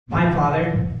My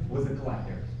father was a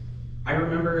collector. I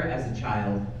remember as a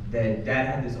child that Dad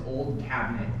had this old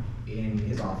cabinet in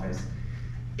his office.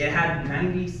 It had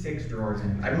 96 drawers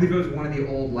in it. I believe it was one of the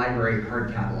old library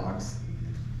card catalogs.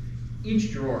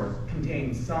 Each drawer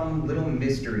contained some little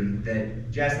mystery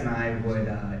that Jess and I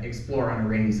would explore on a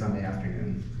rainy Sunday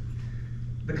afternoon.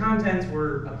 The contents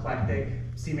were eclectic,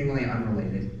 seemingly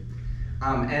unrelated.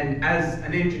 And as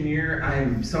an engineer,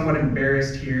 I'm somewhat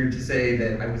embarrassed here to say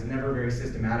that I was never very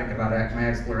systematic about my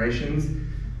explorations,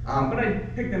 but I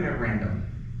picked them at random.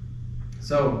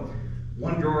 So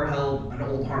one drawer held an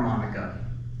old harmonica.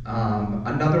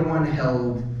 Another one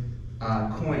held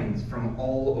coins from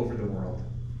all over the world.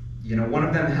 You know, one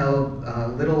of them held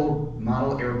little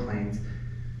model airplanes.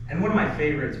 And one of my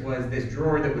favorites was this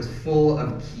drawer that was full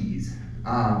of keys.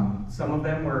 Some of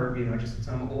them were, just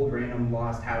some old random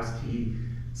lost house key.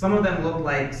 Some of them looked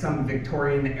like some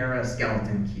Victorian era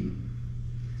skeleton key.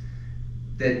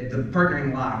 The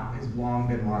partnering lock has long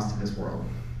been lost to this world.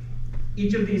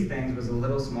 Each of these things was a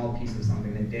little small piece of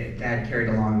something that Dad carried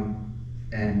along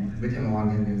and with him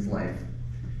along in his life.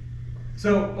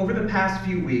 So over the past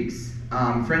few weeks,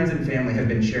 friends and family have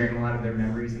been sharing a lot of their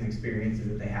memories and experiences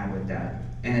that they had with Dad,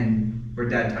 and where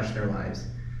Dad touched their lives.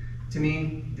 To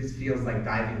me, this feels like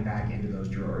diving back into those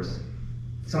drawers.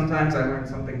 Sometimes I learned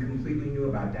something completely new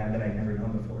about Dad that I'd never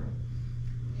known before.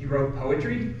 He wrote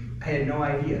poetry? I had no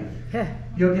idea.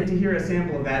 You'll get to hear a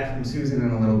sample of that from Susan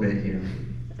in a little bit here.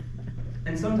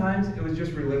 And sometimes it was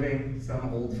just reliving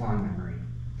some old fond memory.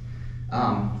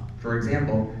 For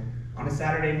example, on a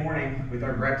Saturday morning with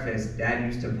our breakfast, Dad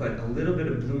used to put a little bit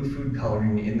of blue food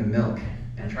coloring in the milk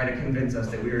and try to convince us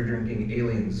that we were drinking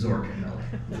alien Zork milk.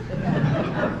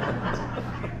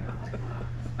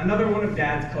 Another one of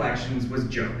Dad's collections was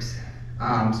jokes.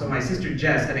 So my sister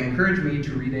Jess had encouraged me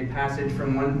to read a passage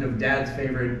from one of Dad's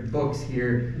favorite books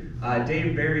here,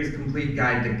 Dave Barry's Complete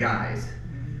Guide to Guys.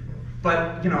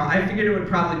 But I figured it would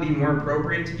probably be more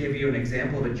appropriate to give you an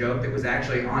example of a joke that was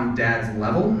actually on Dad's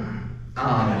level.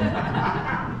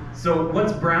 So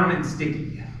what's brown and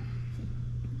sticky?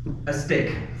 A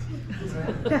stick.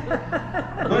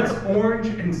 What's orange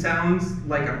and sounds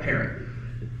like a parrot?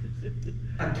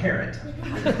 A carrot.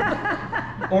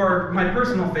 Or my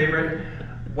personal favorite,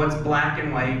 what's black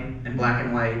and white and black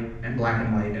and white and black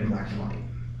and white and black and white?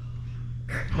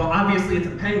 Well, obviously it's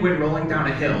a penguin rolling down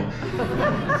a hill.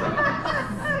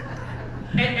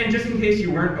 And just in case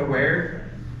you weren't aware,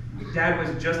 Dad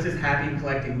was just as happy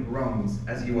collecting groans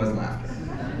as he was laughter.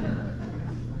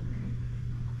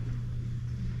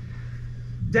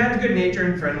 Dad's good nature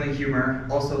and friendly humor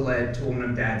also led to one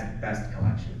of Dad's best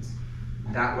collections.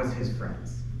 That was his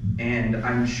friends. And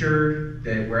I'm sure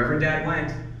that wherever Dad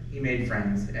went, he made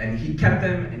friends, and he kept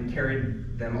them and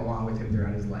carried them along with him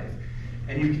throughout his life.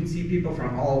 And you can see people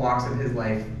from all walks of his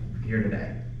life here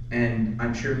today. And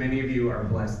I'm sure many of you are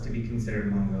blessed to be considered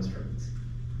among those friends.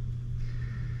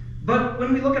 But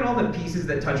when we look at all the pieces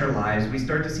that touch our lives, we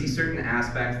start to see certain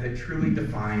aspects that truly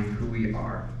define who we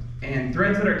are, and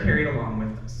threads that are carried along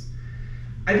with us.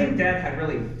 I think Dad had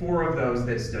really 4 of those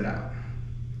that stood out.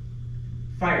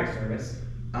 Fire service.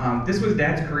 This was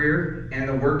Dad's career and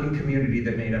the work and community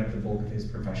that made up the bulk of his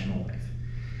professional life.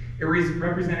 It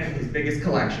represented his biggest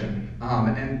collection,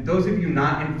 and those of you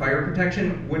not in fire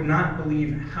protection would not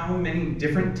believe how many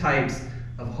different types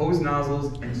of hose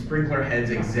nozzles and sprinkler heads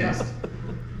exist.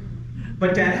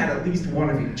 But Dad had at least one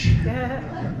of each.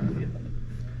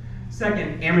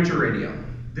 Second, amateur radio.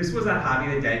 This was a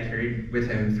hobby that Dad carried with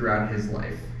him throughout his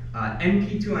life.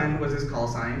 NP2N was his call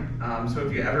sign, so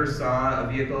if you ever saw a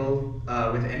vehicle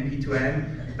with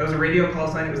NP2N, that was a radio call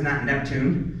sign, it was not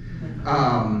Neptune.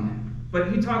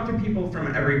 But he talked to people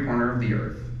from every corner of the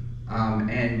earth.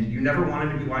 And you never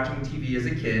wanted to be watching TV as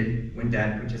a kid when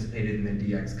Dad participated in the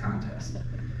DX contest.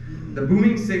 The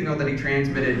booming signal that he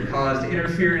transmitted caused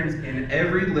interference in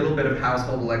every little bit of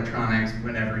household electronics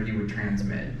whenever he would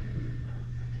transmit.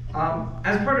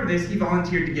 As part of this, he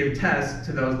volunteered to give tests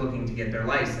to those looking to get their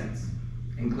license,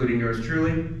 including yours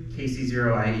truly,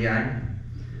 KC0IEI.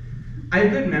 I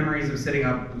have good memories of sitting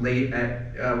up late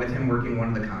with him working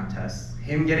one of the contests,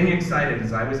 him getting excited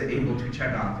as I was able to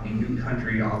check off a new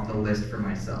country off the list for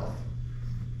myself.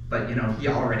 But he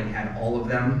already had all of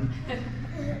them.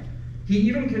 He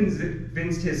even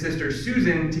convinced his sister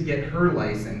Susan to get her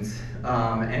license,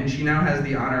 and she now has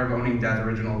the honor of owning Dad's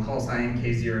original call sign,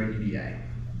 K0EDA.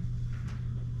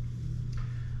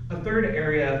 A third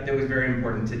area that was very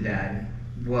important to Dad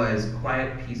was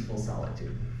quiet, peaceful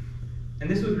solitude. And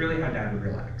this was really how Dad would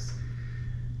relax.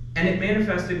 And it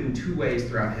manifested in 2 ways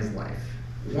throughout his life.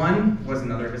 One was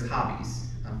another of his hobbies,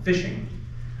 fishing.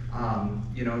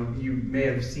 You may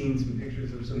have seen some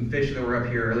pictures of some fish that were up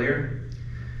here earlier.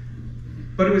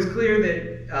 But it was clear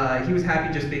that he was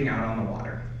happy just being out on the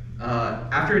water.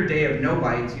 After a day of no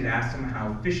bites, you'd ask him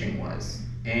how fishing was,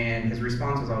 and his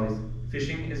response was always,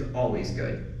 "Fishing is always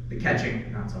good. The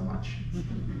catching, not so much."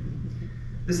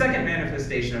 The second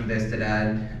manifestation of this to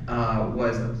Dad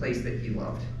was a place that he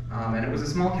loved. And it was a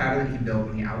small cabin that he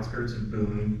built in the outskirts of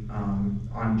Boone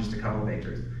on just a couple of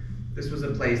acres. This was a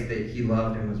place that he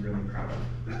loved and was really proud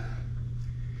of.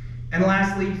 And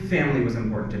lastly, family was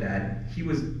important to Dad. He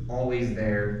was always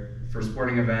there for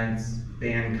sporting events,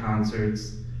 band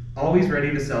concerts, always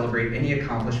ready to celebrate any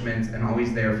accomplishments, and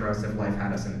always there for us if life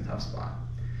had us in a tough spot.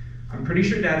 I'm pretty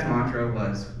sure Dad's mantra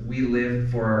was, "We live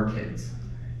for our kids."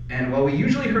 And while we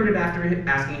usually heard it after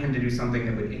asking him to do something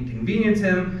that would inconvenience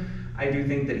him, I do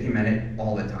think that he meant it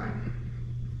all the time.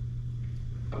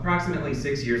 Approximately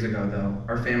 6 years ago, though,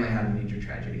 our family had a major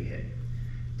tragedy hit.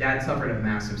 Dad suffered a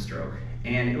massive stroke,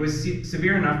 and it was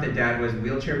severe enough that Dad was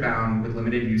wheelchair bound with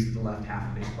limited use of the left half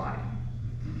of his body.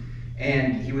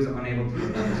 And he was unable to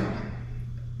live on his own.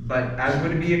 But as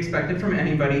would be expected from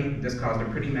anybody, this caused a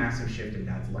pretty massive shift in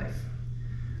Dad's life.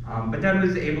 But Dad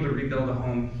was able to rebuild a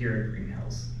home here at Green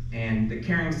Hills, and the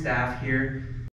caring staff here